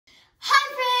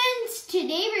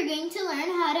Today we're going to learn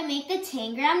how to make the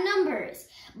Tangram numbers,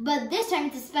 but this time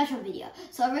it's a special video.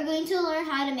 So we're going to learn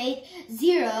how to make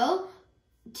 0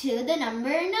 to the number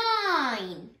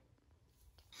 9.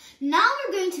 Now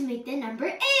we're going to make the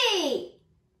number 8.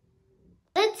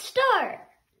 Let's start.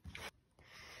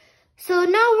 So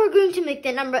now we're going to make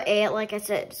the number 8 like I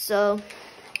said. So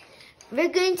we're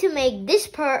going to make this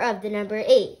part of the number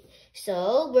 8.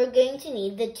 So we're going to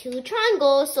need the 2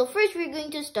 triangles. So first we're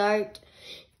going to start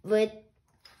with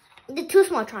the 2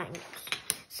 small triangles.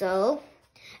 So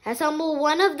assemble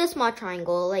one of the small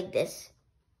triangle like this.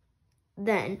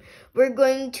 Then we're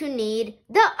going to need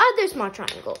the other small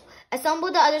triangle.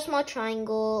 Assemble the other small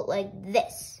triangle like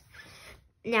this.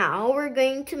 Now we're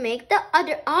going to make the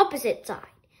other opposite side.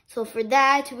 So for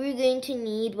that, we're going to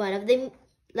need one of the,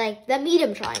 like the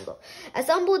medium triangle.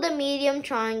 Assemble the medium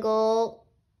triangle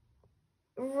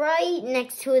right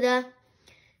next to the,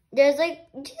 there's like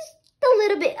just a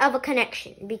little bit of a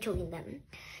connection between them.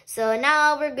 So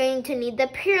now we're going to need the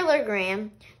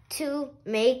parallelogram to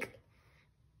make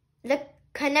the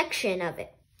connection of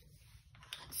it.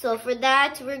 So for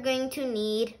that, we're going to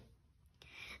need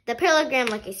the parallelogram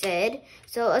like I said.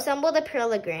 So assemble the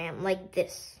parallelogram like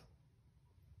this.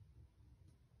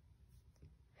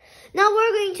 Now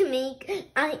we're going to make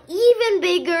an even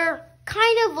bigger,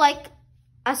 kind of like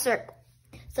a circle.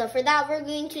 So for that, we're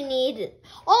going to need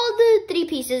all the 3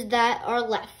 pieces that are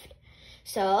left.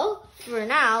 So for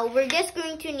now, we're just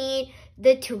going to need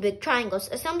the 2 big triangles.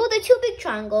 Assemble the 2 big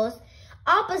triangles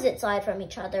opposite side from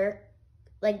each other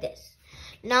like this.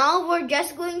 Now we're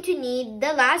just going to need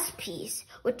the last piece,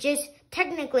 which is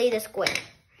technically the square.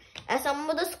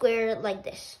 Assemble the square like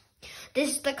this.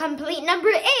 This is the complete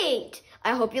number 8.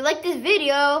 I hope you like this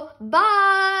video.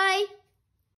 Bye!